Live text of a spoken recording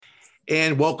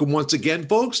And welcome once again,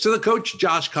 folks, to the Coach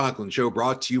Josh Conklin Show,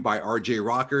 brought to you by RJ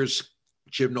Rockers,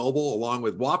 Jim Noble, along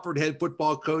with Wofford head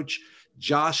football coach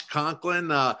Josh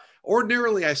Conklin.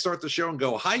 Ordinarily, I start the show and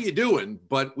go, "How you doing?"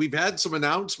 But we've had some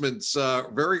announcements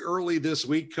very early this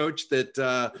week, Coach,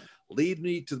 that lead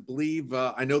me to believe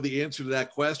I know the answer to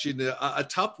that question. A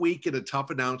tough week and a tough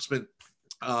announcement.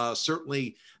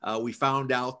 Certainly, we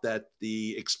found out that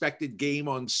the expected game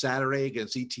on Saturday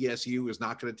against ETSU is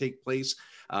not going to take place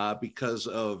because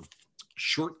of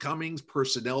shortcomings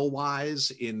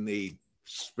personnel-wise in the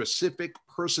specific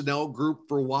personnel group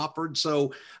for Wofford.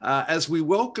 So as we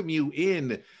welcome you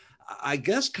in, I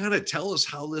guess kind of tell us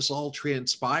how this all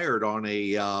transpired on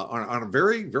a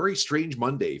very, very strange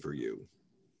Monday for you.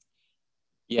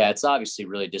 Yeah, it's obviously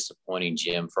really disappointing,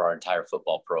 Jim, for our entire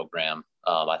football program.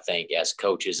 I think as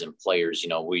coaches and players,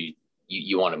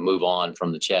 you want to move on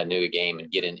from the Chattanooga game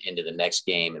and get into the next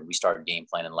game. And we started game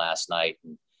planning last night.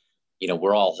 And,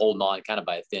 we're all holding on kind of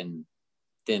by a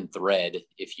thin thread,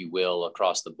 if you will,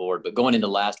 across the board. But going into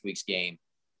last week's game,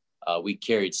 we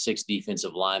carried 6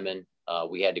 defensive linemen.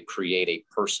 We had to create a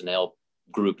personnel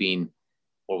grouping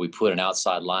where we put an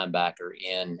outside linebacker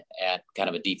in at kind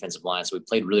of a defensive line. So we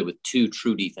played really with 2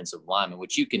 true defensive linemen,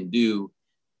 which you can do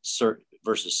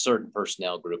versus certain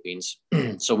personnel groupings.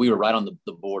 So we were right on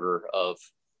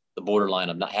the borderline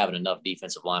of not having enough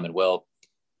defensive linemen. Well,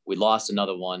 we lost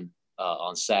another one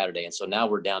on Saturday. And so now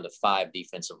we're down to 5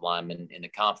 defensive linemen, and the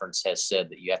conference has said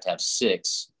that you have to have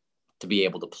 6 to be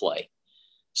able to play.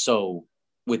 So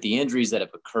with the injuries that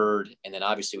have occurred, and then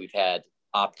obviously we've had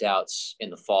opt-outs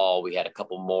in the fall. We had a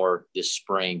couple more this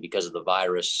spring because of the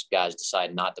virus. Guys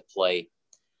decided not to play.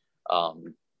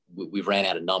 We've ran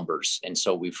out of numbers. And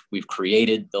so we've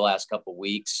created the last couple of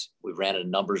weeks. We've ran out of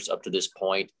numbers up to this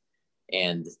point,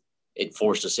 and it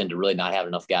forced us into really not having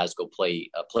enough guys to go play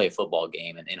a football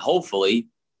game. And hopefully,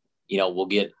 we'll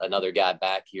get another guy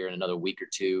back here in another week or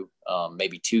two,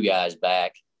 maybe 2 guys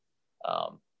back.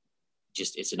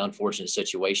 It's an unfortunate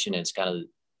situation, and it's kind of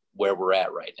where we're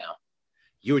at right now.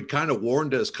 You had kind of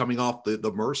warned us coming off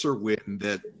the Mercer win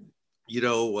that,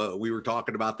 we were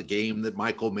talking about the game that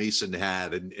Michael Mason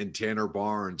had and Tanner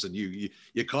Barnes, and you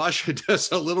cautioned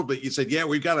us a little bit. You said, yeah,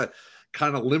 we've got to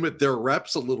kind of limit their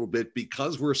reps a little bit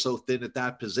because we're so thin at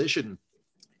that position.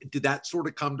 Did that sort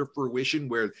of come to fruition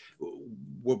where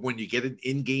when you get an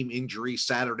in-game injury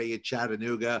Saturday at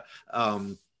Chattanooga?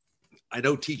 I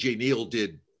know TJ Neal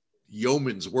did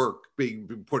yeoman's work,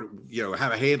 being put,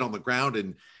 have a hand on the ground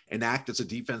and act as a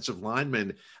defensive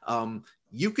lineman.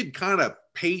 You could kind of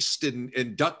paste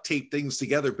and duct tape things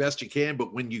together best you can,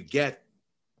 but when you get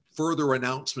further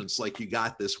announcements like you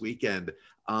got this weekend,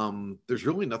 there's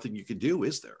really nothing you can do,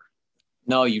 is there?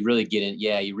 No, you really get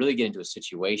into a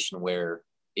situation where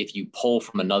if you pull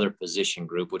from another position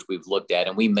group, which we've looked at,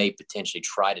 and we may potentially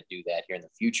try to do that here in the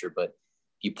future, but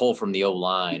you pull from the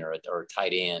O-line or a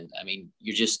tight end, I mean,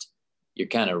 you're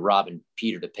kind of robbing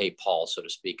Peter to pay Paul, so to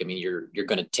speak. I mean, you're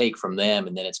going to take from them,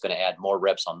 and then it's going to add more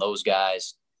reps on those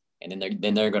guys, and then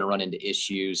they're going to run into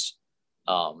issues.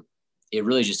 It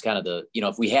really just kind of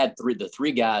if we had the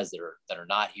 3 guys that are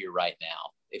not here right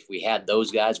now, if we had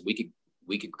those guys, we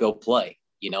could go play,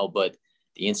 But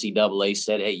the NCAA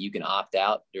said, hey, you can opt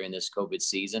out during this COVID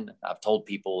season. I've told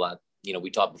people, we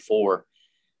talked before,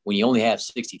 when you only have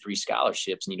 63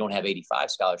 scholarships and you don't have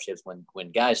 85 scholarships,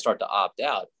 when guys start to opt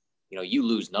out, you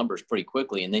lose numbers pretty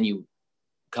quickly, and then you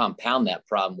compound that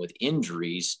problem with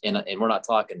injuries. And we're not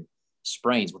talking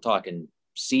sprains, we're talking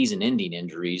season-ending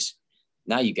injuries.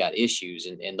 Now you got issues,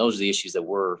 and those are the issues that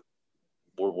we're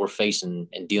facing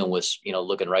and dealing with.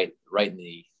 Looking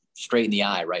straight in the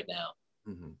eye right now.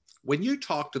 Mm-hmm. When you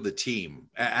talk to the team,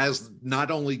 as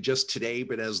not only just today,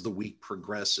 but as the week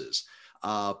progresses,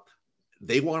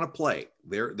 they want to play.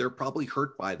 They're probably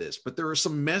hurt by this, but there are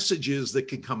some messages that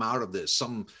can come out of this,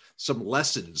 some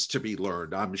lessons to be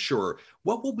learned, I'm sure.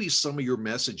 What will be some of your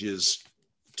messages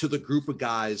to the group of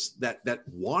guys that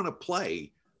want to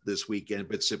play this weekend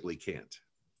but simply can't?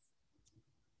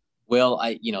 Well,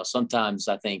 sometimes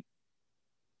I think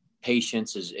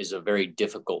patience is a very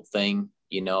difficult thing.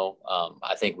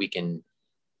 I think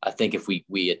if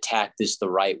we attack this the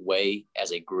right way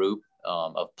as a group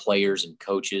of players and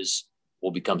coaches,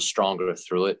 we'll become stronger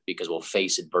through it because we'll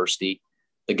face adversity.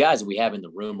 The guys that we have in the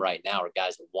room right now are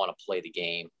guys that want to play the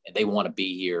game, and they want to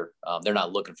be here. They're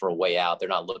not looking for a way out. They're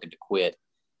not looking to quit.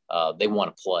 They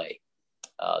want to play.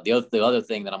 The other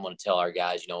thing that I'm going to tell our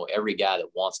guys, every guy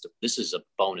that wants to, this is a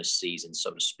bonus season,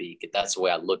 so to speak. That's the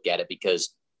way I look at it,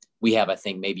 because we have, I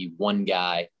think, maybe one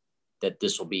guy that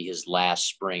this will be his last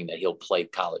spring that he'll play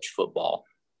college football.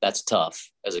 that's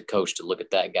tough as a coach to look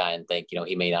at that guy and think,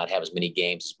 he may not have as many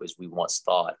games as we once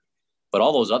thought. But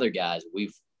all those other guys,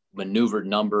 we've maneuvered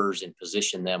numbers and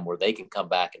positioned them where they can come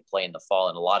back and play in the fall,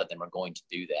 and a lot of them are going to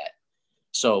do that.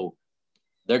 So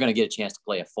they're going to get a chance to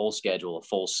play a full schedule, a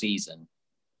full season.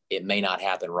 It may not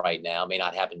happen right now, may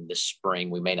not happen this spring.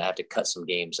 We may not have to cut some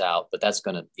games out, but that's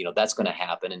going to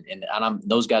happen. And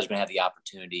those guys are going to have the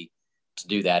opportunity to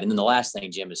do that. And then the last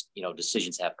thing, Jim, is,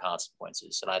 decisions have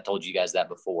consequences. And I told you guys that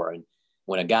before. And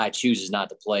when a guy chooses not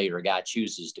to play or a guy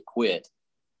chooses to quit,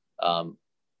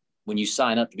 when you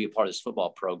sign up to be a part of this football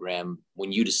program,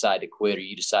 when you decide to quit or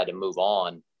you decide to move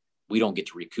on, we don't get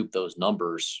to recoup those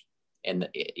numbers. And,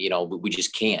 we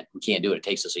just can't. We can't do it. It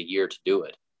takes us a year to do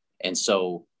it. And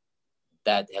so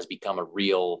that has become a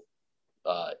real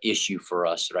issue for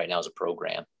us right now as a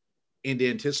program. And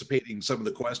anticipating some of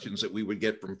the questions that we would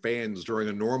get from fans during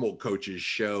a normal coach's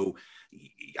show,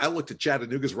 I looked at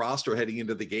Chattanooga's roster heading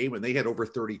into the game, and they had over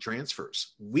 30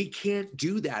 transfers. We can't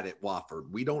do that at Wofford.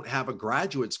 We don't have a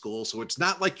graduate school, so it's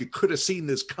not like you could have seen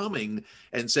this coming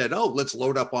and said, oh, let's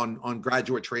load up on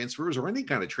graduate transfers or any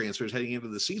kind of transfers heading into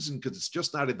the season, because it's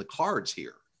just not in the cards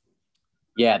here.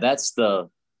 Yeah, that's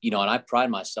and I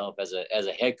pride myself as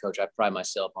a head coach. I pride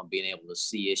myself on being able to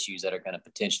see issues that are going to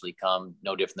potentially come,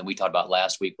 no different than we talked about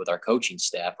last week with our coaching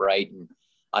staff, right? And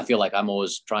I feel like I'm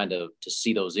always trying to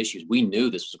see those issues. We knew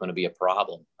this was going to be a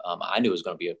problem. I knew it was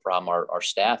going to be a problem. Our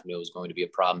staff knew it was going to be a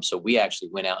problem. So we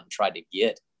actually went out and tried to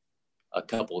get a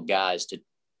couple of guys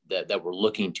that were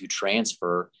looking to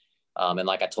transfer. And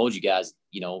like I told you guys,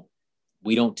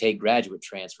 we don't take graduate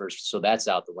transfers, so that's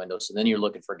out the window. So then you're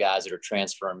looking for guys that are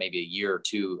transferring maybe a year or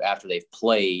two after they've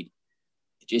played.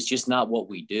 It's just not what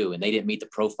we do. And they didn't meet the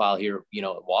profile here, at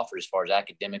Wofford as far as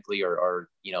academically or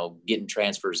getting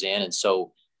transfers in. And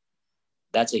so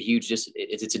that's a huge,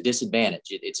 it's a disadvantage.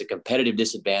 It's a competitive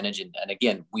disadvantage. And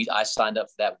again, I signed up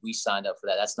for that. We signed up for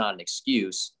that. That's not an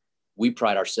excuse. We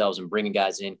pride ourselves in bringing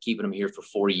guys in, keeping them here for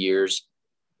 4 years.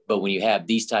 But when you have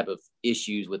these type of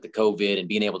issues with the COVID and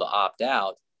being able to opt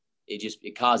out,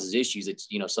 it causes issues that,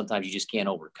 sometimes you just can't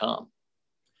overcome.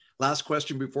 Last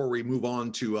question before we move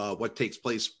on to what takes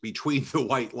place between the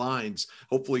white lines,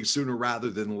 hopefully sooner rather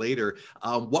than later.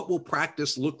 What will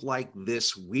practice look like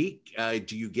this week?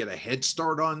 Do you get a head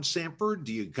start on Samford?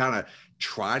 Do you kind of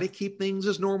try to keep things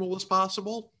as normal as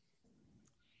possible?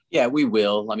 Yeah, we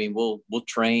will. I mean, we'll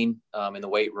train in the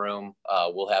weight room.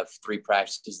 We'll have 3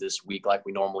 practices this week like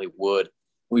we normally would.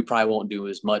 We probably won't do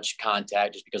as much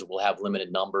contact just because we'll have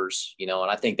limited numbers, and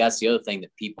I think that's the other thing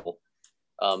that people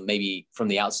maybe from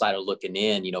the outside are looking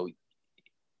in,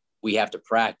 we have to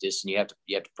practice, and you have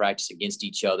to practice against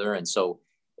each other. And so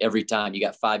every time you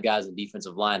got 5 guys in the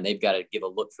defensive line, they've got to give a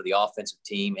look for the offensive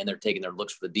team, and they're taking their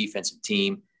looks for the defensive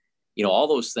team. All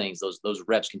those things, those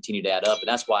reps continue to add up. And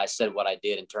that's why I said what I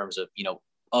did in terms of,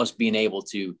 us being able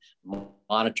to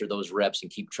monitor those reps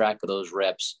and keep track of those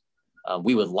reps.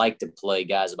 We would like to play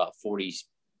guys about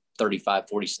 35,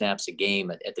 40 snaps a game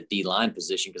at the D-line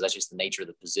position, because that's just the nature of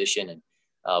the position. And,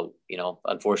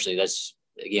 unfortunately,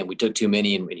 we took too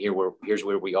many, and here's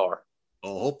where we are.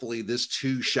 Well, hopefully this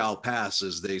too shall pass,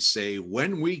 as they say.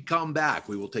 When we come back,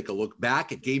 we will take a look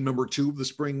back at game number 2 of the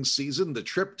spring season, the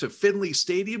trip to Finley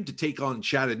Stadium to take on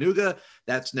Chattanooga.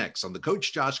 That's next on the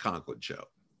Coach Josh Conklin Show.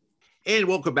 And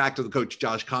welcome back to the Coach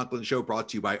Josh Conklin Show, brought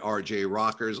to you by RJ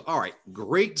Rockers. All right,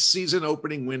 great season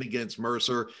opening win against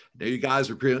Mercer. Now you guys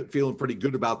are feeling pretty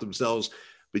good about themselves,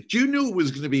 but you knew it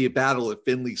was going to be a battle at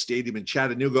Finley Stadium in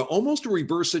Chattanooga, almost a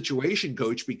reverse situation,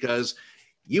 Coach, because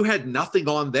you had nothing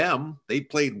on them. They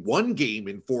played 1 game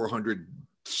in 400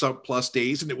 plus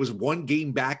days, and it was 1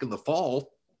 game back in the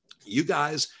fall. You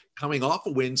guys coming off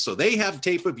a win, so they have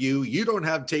tape of you. You don't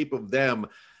have tape of them.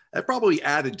 That probably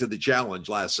added to the challenge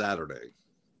last Saturday.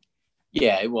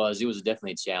 Yeah, it was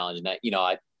definitely a challenge. And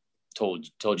I told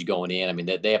you going in, I mean,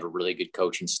 they have a really good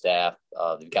coaching staff.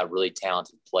 They've got really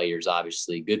talented players,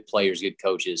 obviously, good players, good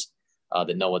coaches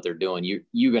that know what they're doing.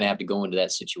 You're going to have to go into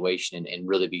that situation and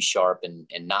really be sharp and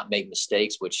not make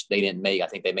mistakes, which they didn't make. I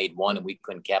think they made 1 and we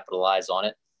couldn't capitalize on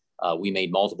it. We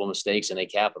made multiple mistakes and they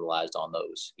capitalized on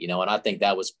those, and I think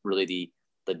that was really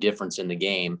the difference in the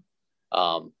game.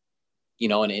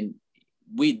 And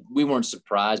we weren't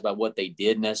surprised by what they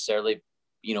did necessarily.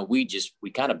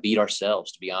 We kind of beat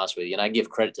ourselves, to be honest with you. And I give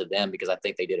credit to them because I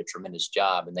think they did a tremendous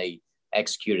job and they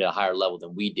executed at a higher level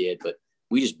than we did, but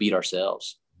we just beat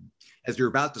ourselves. As you're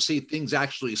about to see, things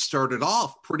actually started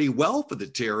off pretty well for the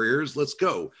Terriers. Let's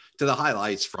go to the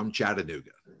highlights from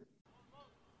Chattanooga.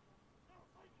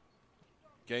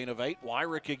 Gain of 8,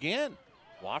 Wyrick again.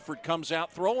 Wofford comes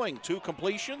out throwing 2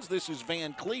 completions. This is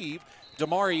Van Cleve.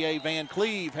 Demarie Van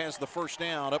Cleve has the first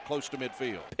down up close to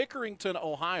midfield. Pickerington,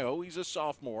 Ohio. He's a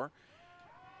sophomore.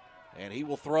 And he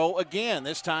will throw again.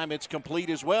 This time it's complete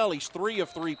as well. He's 3 of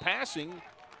 3 passing.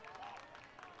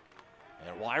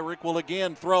 And Wyrick will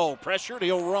again throw. Pressured,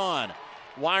 he'll run.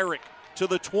 Wyrick to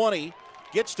the 20.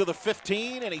 Gets to the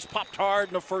 15, and he's popped hard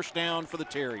in a first down for the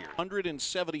Terriers.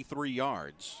 173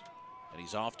 yards. And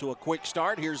he's off to a quick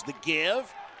start. Here's the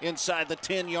give. Inside the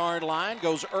 10-yard line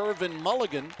goes Irvin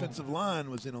Mulligan. Defensive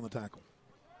line was in on the tackle.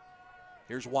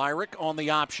 Here's Wyrick on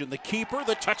the option. The keeper,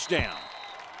 the touchdown.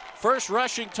 First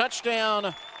rushing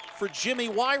touchdown for Jimmy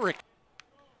Wyrick.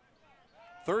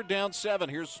 3rd down 7.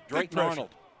 Here's Drayton Arnold.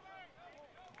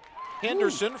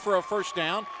 Henderson for a first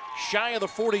down. Shy of the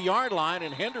 40-yard line,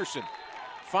 and Henderson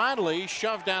finally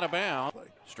shoved out of bounds.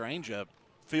 Strange,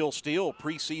 Phil Steele,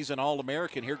 preseason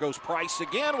All-American. Here goes Price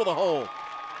again with a hold.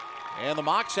 And the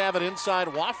Mocs have it inside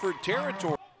Wofford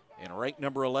territory and ranked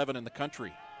number 11 in the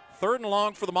country. 3rd and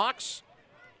long for the Mocs.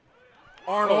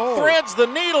 Arnold threads the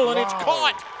needle, and it's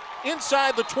caught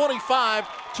inside the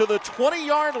 25 to the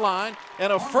 20-yard line,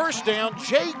 and a first down.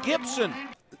 Jay Gibson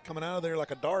coming out of there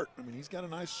like a dart. I mean, he's got a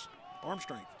nice arm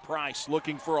strength. Price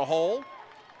looking for a hole.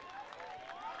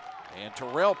 And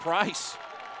Terrell Price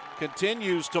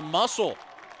continues to muscle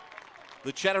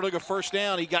the Chattanooga first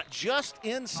down. He got just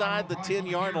inside the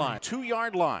 10-yard line.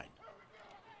 2-yard line.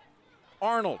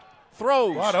 Arnold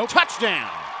throws.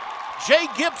 Touchdown. Jay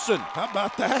Gibson. How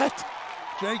about that?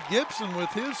 Jay Gibson with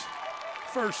his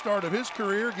first start of his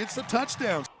career gets the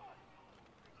touchdown.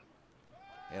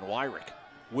 And Wyrick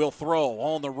will throw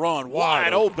on the run.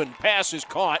 Wide open. Pass is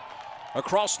caught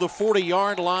across the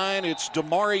 40-yard line. It's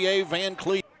Demarie Van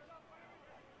Cleve.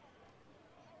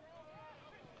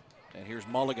 And here's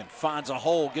Mulligan, finds a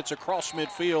hole, gets across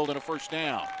midfield, and a first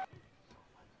down.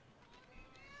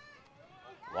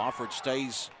 Wofford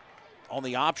stays on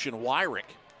the option. Wyrick,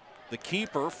 the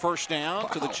keeper, first down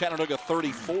to the Chattanooga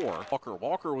 34.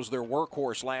 Walker was their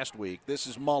workhorse last week. This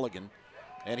is Mulligan,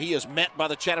 and he is met by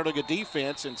the Chattanooga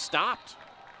defense and stopped.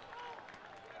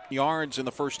 Yards in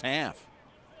the first half.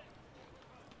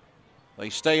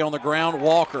 They stay on the ground.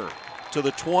 Walker to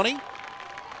the 20,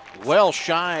 well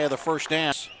shy of the first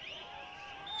down.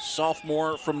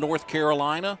 Sophomore from North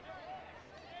Carolina.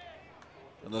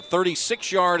 And the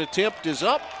 36-yard attempt is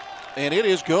up, and it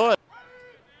is good.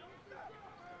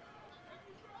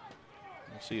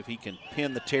 We'll see if he can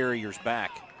pin the Terriers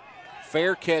back.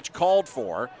 Fair catch called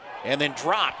for, and then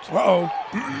dropped.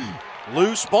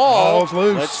 Loose ball. Ball's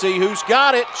loose. Let's see who's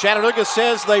got it. Chattanooga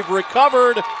says they've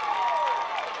recovered.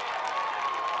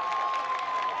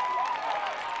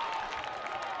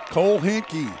 Cole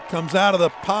Henke comes out of the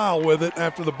pile with it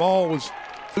after the ball was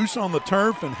loose on the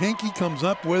turf, and Henke comes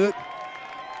up with it.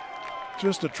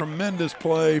 Just a tremendous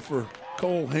play for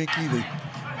Cole Henke, the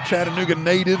Chattanooga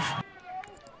native.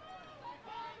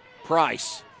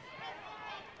 Price.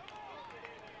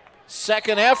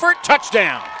 Second effort,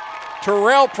 touchdown.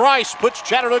 Terrell Price puts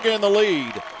Chattanooga in the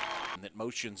lead. And that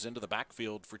motions into the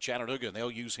backfield for Chattanooga, and they'll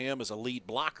use him as a lead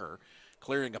blocker,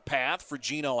 clearing a path for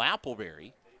Gino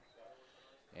Appleberry.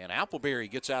 And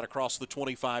Appleberry gets out across the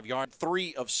 25-yard.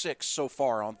 3 of 6 so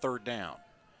far on 3rd down.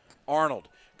 Arnold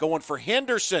going for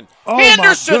Henderson.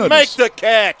 Henderson make the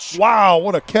catch. Wow,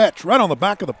 what a catch. Right on the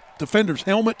back of the defender's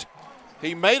helmet.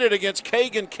 He made it against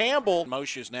Kagan Campbell.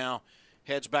 Moshes now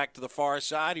heads back to the far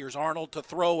side. Here's Arnold to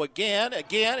throw again.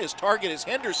 Again, his target is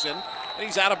Henderson, and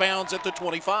he's out of bounds at the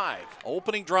 25.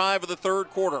 Opening drive of the 3rd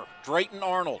quarter. Drayton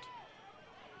Arnold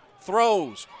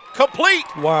throws. Complete.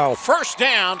 Wow. First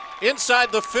down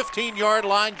inside the 15-yard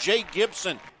line. Jay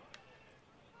Gibson.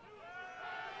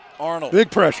 Arnold.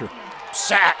 Big pressure.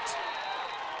 Sacked.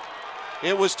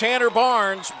 It was Tanner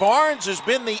Barnes. Barnes has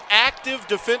been the active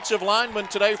defensive lineman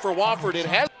today for Wofford. It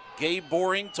has Gabe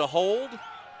Boring to hold,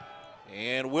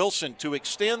 and Wilson to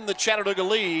extend the Chattanooga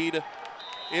lead.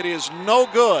 It is no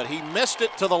good. He missed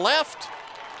it to the left,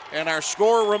 and our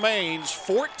score remains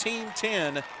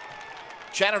 14-10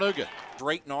 Chattanooga.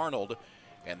 Drayton Arnold,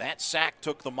 and that sack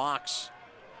took the Mocs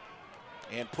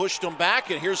and pushed them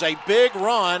back, and here's a big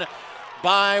run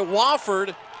by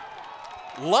Wofford.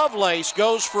 Lovelace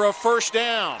goes for a first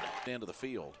down. Into the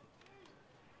field.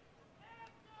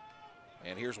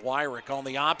 And here's Wyrick on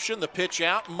the option, the pitch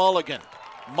out, Mulligan.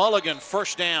 Mulligan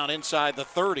first down inside the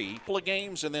 30. Couple of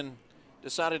games and then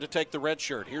decided to take the red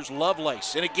shirt. Here's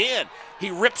Lovelace, and again,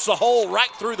 he rips a hole right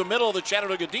through the middle of the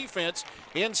Chattanooga defense.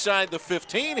 Inside the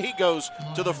 15, he goes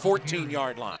to the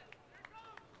 14-yard line.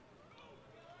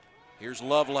 Here's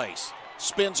Lovelace,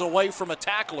 spins away from a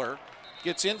tackler,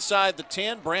 gets inside the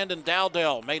 10. Brandon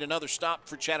Dowdell made another stop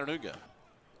for Chattanooga.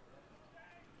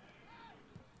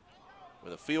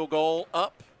 with a field goal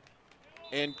up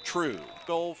and true.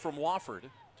 Goal from Wofford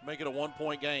to make it a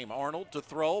 1-point game. Arnold to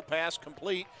throw, pass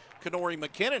complete. Kenori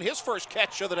McKinnon, his first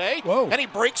catch of the day. Whoa. And he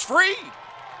breaks free.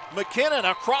 McKinnon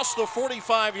across the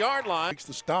 45-yard line. Makes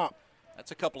the stop.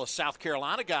 That's a couple of South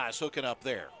Carolina guys hooking up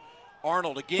there.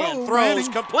 Arnold again Whoa, throws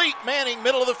Manning. complete. Manning,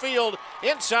 middle of the field,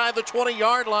 inside the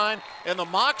 20-yard line, and the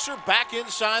Mocs are back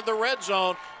inside the red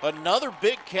zone. Another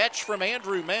big catch from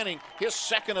Andrew Manning, his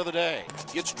second of the day.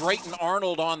 Gets Drayton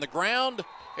Arnold on the ground,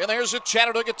 and there's a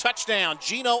Chattanooga touchdown.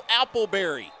 Gino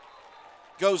Appleberry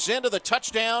goes into the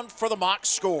touchdown for the Mocs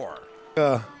score.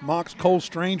 Mox Cole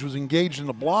Strange was engaged in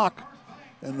the block,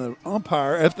 and the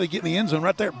umpire, after they get in the end zone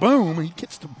right there, boom, he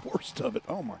gets the worst of it.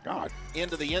 Oh, my God.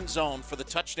 Into the end zone for the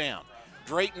touchdown.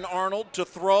 Drayton Arnold to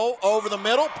throw over the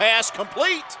middle, pass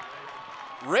complete.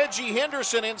 Reggie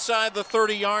Henderson inside the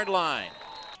 30-yard line.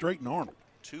 Drayton Arnold.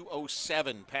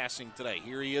 2:07 passing today.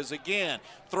 Here he is again,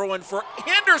 throwing for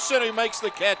Henderson, who makes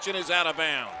the catch and is out of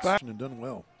bounds. Back and done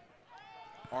well.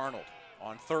 Arnold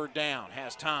on third down,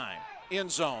 has time.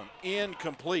 End zone,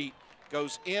 incomplete.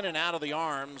 Goes in and out of the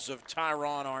arms of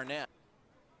Tyron Arnett.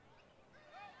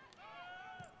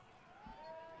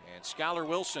 And Skylar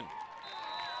Wilson.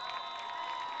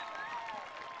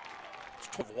 It's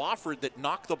Wofford that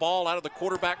knocked the ball out of the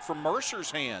quarterback from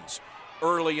Mercer's hands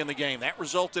early in the game. That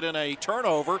resulted in a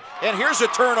turnover. And here's a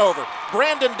turnover.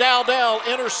 Brandon Dowdell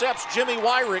intercepts Jimmy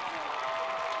Wyrick.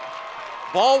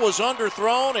 Ball was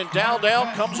underthrown, and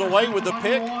Dowdell comes away with the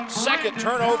pick. Second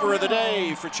turnover of the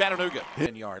day for Chattanooga.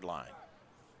 10-yard line.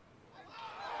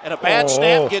 And a bad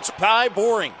snap gets by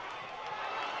Boring.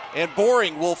 And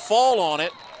Boring will fall on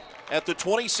it at the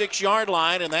 26-yard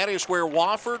line, and that is where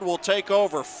Wofford will take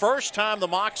over. First time the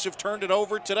Mocs have turned it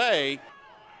over today.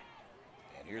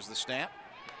 And here's the snap.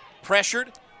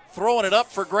 Pressured, throwing it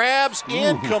up for grabs.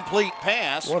 Incomplete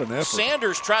pass. What an effort.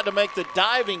 Sanders tried to make the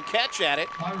diving catch at it,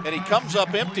 and he comes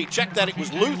up empty. Check that, it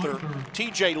was Luther.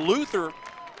 TJ Luther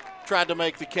tried to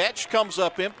make the catch, comes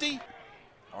up empty.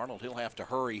 Arnold, he'll have to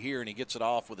hurry here, and he gets it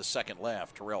off with a second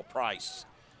left. Terrell Price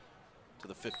to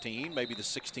the 15, maybe the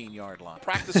 16-yard line.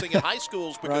 Practicing at high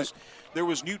schools because there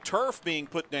was new turf being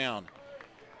put down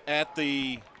at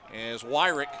as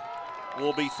Wyrick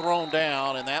will be thrown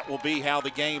down, and that will be how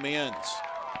the game ends.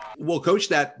 Well, Coach,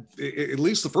 that at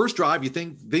least the first drive, you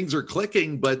think things are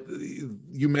clicking, but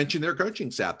you mentioned their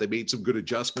coaching staff. They made some good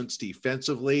adjustments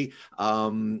defensively.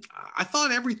 I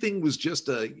thought everything was just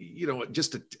a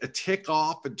tick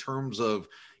off in terms of,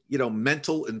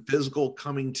 mental and physical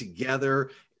coming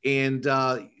together, and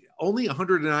only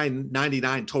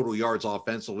 199 total yards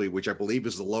offensively, which I believe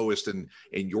is the lowest in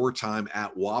your time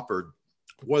at Wofford.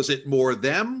 Was it more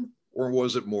them or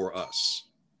was it more us?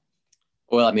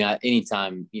 Well, I mean,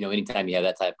 anytime you have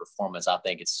that type of performance, I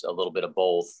think it's a little bit of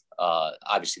both.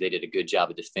 Obviously, they did a good job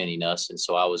of defending us, and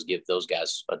so I always give those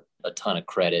guys a ton of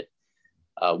credit.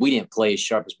 We didn't play as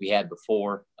sharp as we had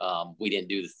before. We didn't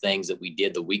do the things that we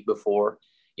did the week before.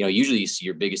 Usually you see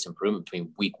your biggest improvement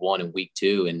between week 1 and week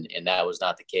 2, and that was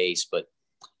not the case. But,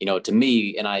 to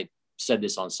me, and I said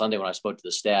this on Sunday when I spoke to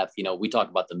the staff, we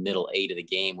talked about the middle 8 of the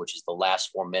game, which is the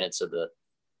last 4 minutes of the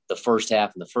first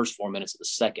half and the first 4 minutes of the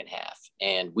second half.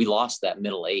 And we lost that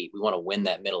middle 8. We want to win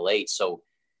that middle 8. So,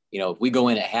 if we go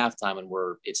in at halftime and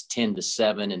it's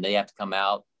 10-7 and they have to come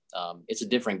out, it's a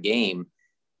different game.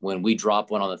 When we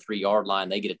drop one on the 3-yard line,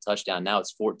 they get a touchdown. Now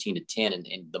it's 14-10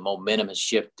 and the momentum has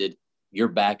shifted. Your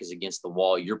back is against the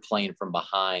wall. You're playing from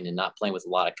behind and not playing with a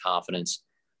lot of confidence.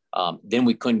 Then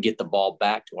we couldn't get the ball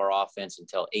back to our offense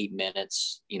until 8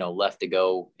 minutes, left to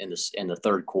go in the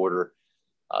third quarter.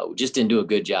 We just didn't do a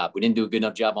good job. We didn't do a good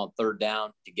enough job on third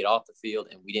down to get off the field,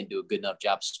 and we didn't do a good enough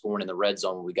job scoring in the red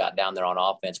zone when we got down there on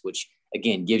offense, which,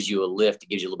 again, gives you a lift. It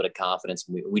gives you a little bit of confidence.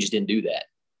 We just didn't do that.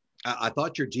 I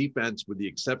thought your defense, with the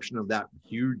exception of that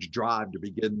huge drive to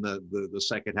begin the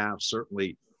second half,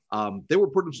 certainly they were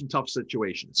put in some tough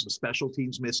situations, some special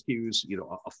teams miscues,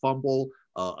 a fumble,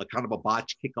 a kind of a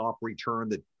botched kickoff return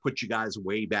that put you guys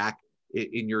way back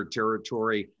in your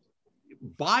territory.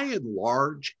 By and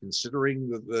large, considering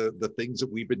the things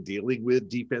that we've been dealing with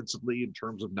defensively in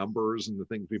terms of numbers and the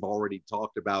things we've already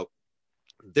talked about,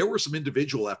 there were some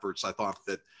individual efforts I thought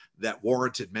that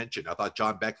warranted mention. I thought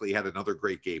John Beckley had another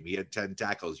great game. He had 10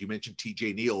 tackles. You mentioned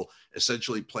TJ Neal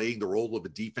essentially playing the role of a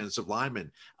defensive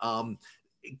lineman.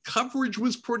 Coverage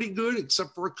was pretty good,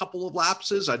 except for a couple of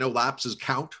lapses. I know lapses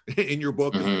count in your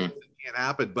book. Mm-hmm. It can't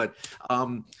happen, but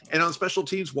and on special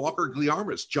teams, Walker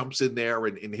Gliarmas jumps in there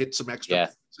and hits some extra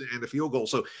and a field goal.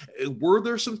 So were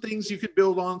there some things you could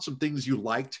build on, some things you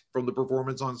liked from the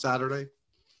performance on Saturday?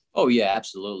 Oh yeah,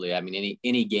 absolutely. I mean,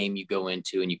 any game you go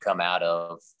into and you come out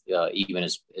of, even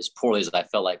as poorly as I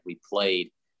felt like we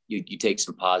played, you take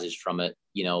some positives from it.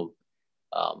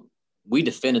 We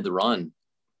defended the run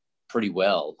pretty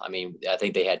well. I mean, I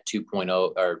think they had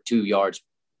 2.0 or 2 yards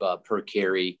per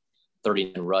carry,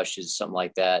 39 rushes, something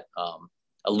like that.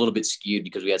 A little bit skewed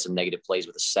because we had some negative plays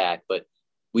with a sack, but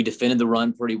we defended the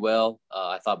run pretty well.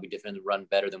 I thought we defended the run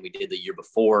better than we did the year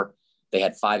before. They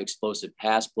had 5 explosive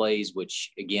pass plays,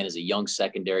 which again is a young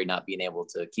secondary not being able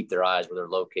to keep their eyes where they're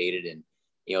located, and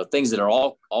things that are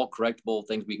all correctable,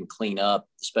 things we can clean up.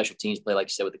 The special teams play, like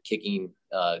you said, with the kicking,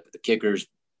 the kickers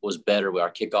was better. With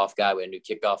our kickoff guy, we had a new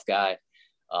kickoff guy,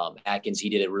 Atkins. He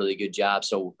did a really good job.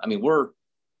 So I mean, we're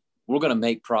going to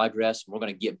make progress. And we're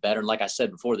going to get better. And like I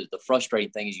said before, the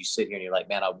frustrating thing is you sit here and you're like,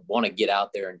 man, I want to get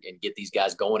out there and get these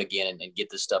guys going again and get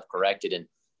this stuff corrected. And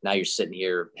now you're sitting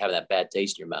here having that bad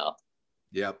taste in your mouth.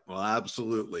 Yep, well,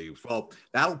 absolutely. Well,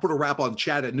 that'll put a wrap on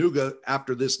Chattanooga.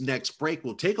 After this next break,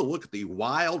 we'll take a look at the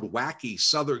wild, wacky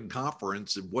Southern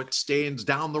Conference and what stands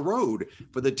down the road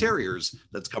for the Terriers.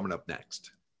 That's coming up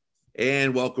next.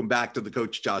 And welcome back to the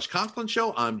Coach Josh Conklin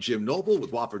Show. I'm Jim Noble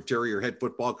with Wofford Terrier head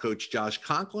football coach Josh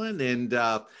Conklin. And,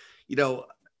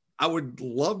 I would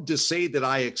love to say that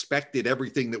I expected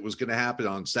everything that was going to happen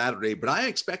on Saturday, but I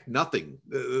expected nothing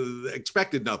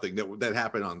that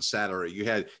happened on Saturday. You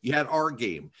had our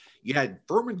game. You had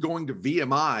Furman going to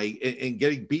VMI and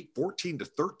getting beat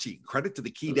 14-13. Credit to the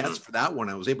Key Dats for that one.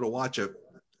 I was able to watch a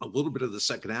little bit of the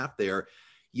second half there.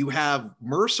 You have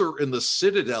Mercer in the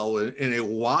Citadel in a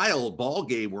wild ball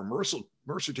game where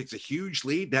Mercer takes a huge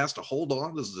lead and has to hold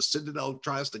on as the Citadel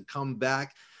tries to come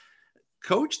back.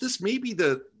 Coach, this may be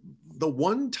the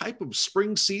one type of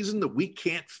spring season that we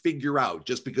can't figure out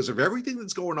just because of everything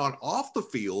that's going on off the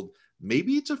field.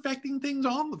 Maybe it's affecting things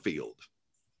on the field.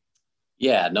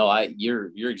 Yeah, no, you're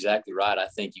exactly right. I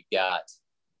think you've got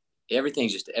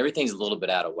everything's a little bit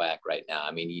out of whack right now.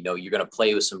 I mean, you're going to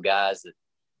play with some guys that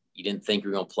you didn't think you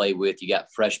were going to play with. You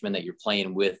got freshmen that you're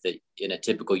playing with that in a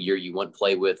typical year you wouldn't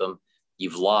play with them.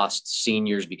 You've lost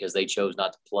seniors because they chose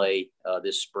not to play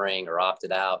this spring or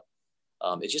opted out.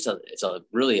 It's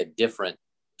really a different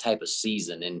type of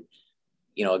season. And,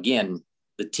 again,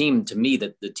 the teams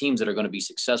that are going to be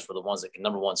successful are the ones that can,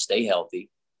 number one, stay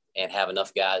healthy and have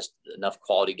enough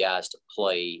quality guys to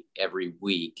play every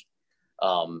week.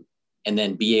 And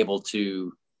then be able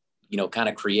to, kind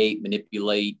of create,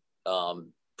 manipulate,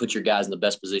 put your guys in the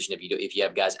best position. If you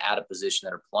have guys out of position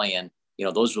that are playing,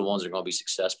 those are the ones that are going to be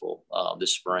successful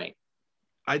this spring.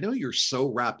 I know you're so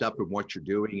wrapped up in what you're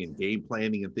doing and game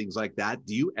planning and things like that.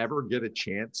 Do you ever get a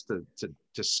chance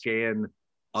to scan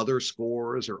other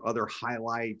scores or other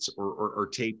highlights or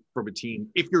tape from a team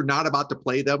if you're not about to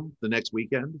play them the next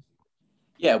weekend?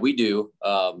 Yeah, we do.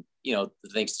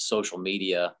 Thanks to social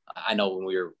media. I know when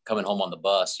we were coming home on the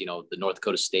bus, the North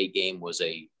Dakota State game was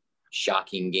a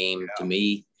shocking game to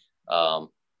me.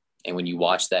 And when you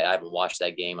watch that, I haven't watched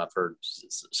that game. I've heard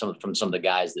from some of the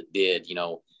guys that did,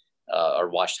 or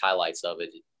watched highlights of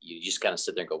it. You just kind of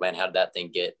sit there and go, man, how did that thing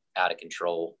get out of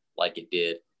control like it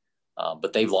did?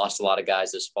 But they've lost a lot of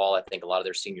guys this fall. I think a lot of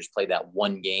their seniors played that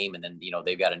one game, and then,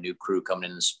 they've got a new crew coming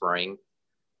in the spring.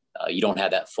 You don't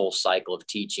have that full cycle of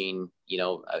teaching,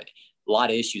 a lot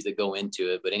of issues that go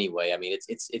into it. But anyway, I mean,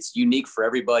 it's unique for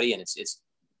everybody. And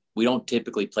we don't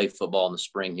typically play football in the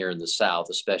spring here in the South,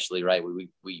 especially, right?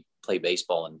 We play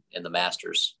baseball in the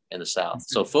Masters in the South.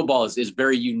 So football is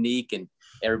very unique, and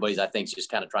everybody's, I think, just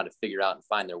kind of trying to figure out and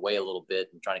find their way a little bit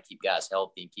and trying to keep guys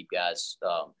healthy and keep guys,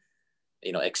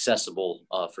 accessible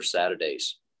for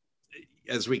Saturdays.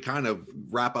 As we kind of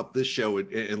wrap up this show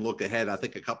and look ahead, I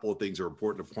think a couple of things are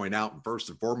important to point out. And first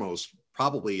and foremost,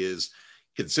 probably is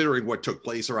considering what took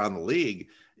place around the league,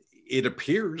 it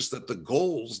appears that the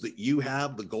goals that you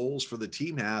have, the goals for the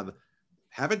team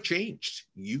haven't changed.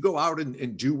 You go out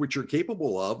and do what you're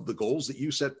capable of. The goals that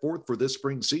you set forth for this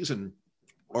spring season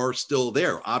are still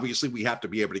there. Obviously, we have to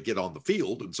be able to get on the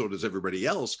field, and so does everybody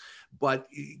else. But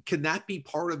can that be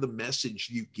part of the message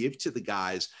you give to the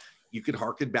guys? You can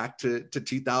harken back to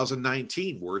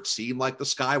 2019, where it seemed like the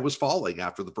sky was falling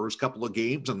after the first couple of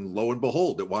games, and lo and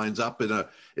behold, it winds up in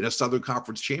a Southern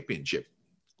Conference championship.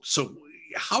 So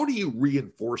how do you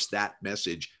reinforce that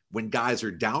message when guys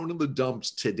are down in the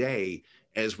dumps today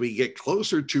as we get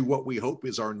closer to what we hope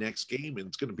is our next game, and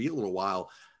it's going to be a little while?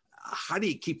 How do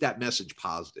you keep that message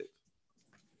positive?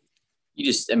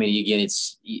 It's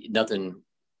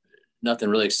nothing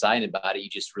really exciting about it. You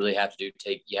just really have to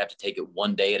take it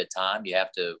one day at a time. You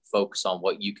have to focus on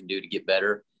what you can do to get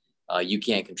better. You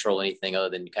can't control anything other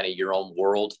than kind of your own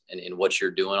world and what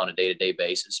you're doing on a day-to-day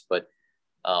basis. But,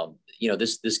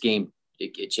 this game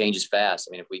it changes fast.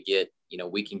 I mean, if we get,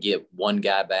 we can get one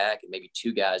guy back and maybe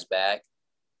two guys back,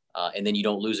 and then you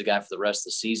don't lose a guy for the rest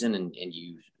of the season, and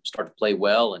you start to play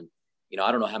well. And,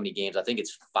 I don't know how many games. I think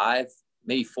it's 5,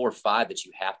 maybe 4 or 5 that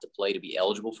you have to play to be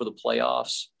eligible for the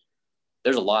playoffs.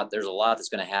 There's a lot that's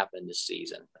going to happen this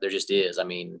season. There just is. I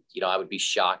mean, I would be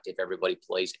shocked if everybody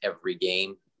plays every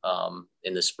game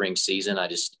in the spring season. I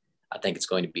think it's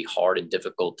going to be hard and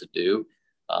difficult to do.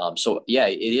 So yeah,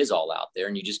 it is all out there,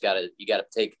 and you just gotta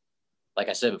take, like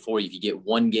I said before, if you get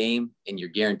one game and you're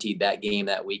guaranteed that game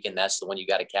that weekend, that's the one you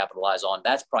got to capitalize on.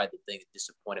 That's probably the thing that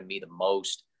disappointed me the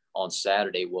most on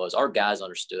Saturday was our guys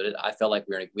understood it. I felt like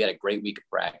we had a great week of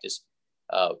practice.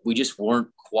 We just weren't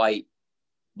quite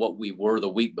what we were the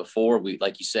week before. We,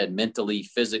 like you said, mentally,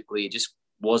 physically, it just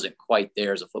wasn't quite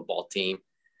there as a football team.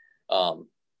 And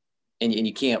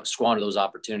you can't squander those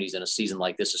opportunities in a season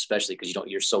like this, especially because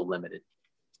you're so limited.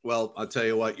 Well, I'll tell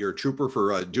you what, you're a trooper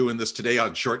for doing this today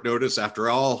on short notice. After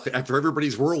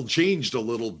everybody's world changed a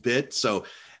little bit. So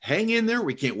hang in there.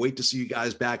 We can't wait to see you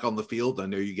guys back on the field. I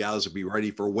know you guys will be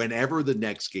ready for whenever the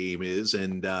next game is,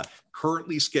 and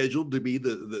currently scheduled to be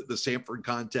the Samford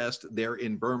contest there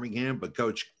in Birmingham. But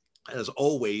Coach, as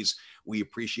always, we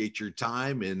appreciate your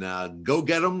time, and go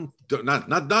get them.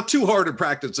 Not too hard in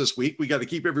practice this week. We got to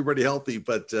keep everybody healthy,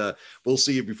 but we'll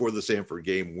see you before the Samford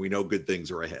game. We know good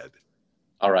things are ahead.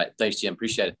 All right. Thanks, Jim.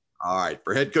 Appreciate it. All right.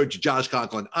 For head coach Josh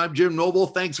Conklin, I'm Jim Noble.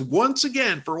 Thanks once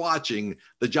again for watching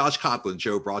the Josh Conklin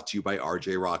Show, brought to you by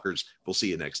RJ Rockers. We'll see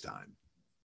you next time.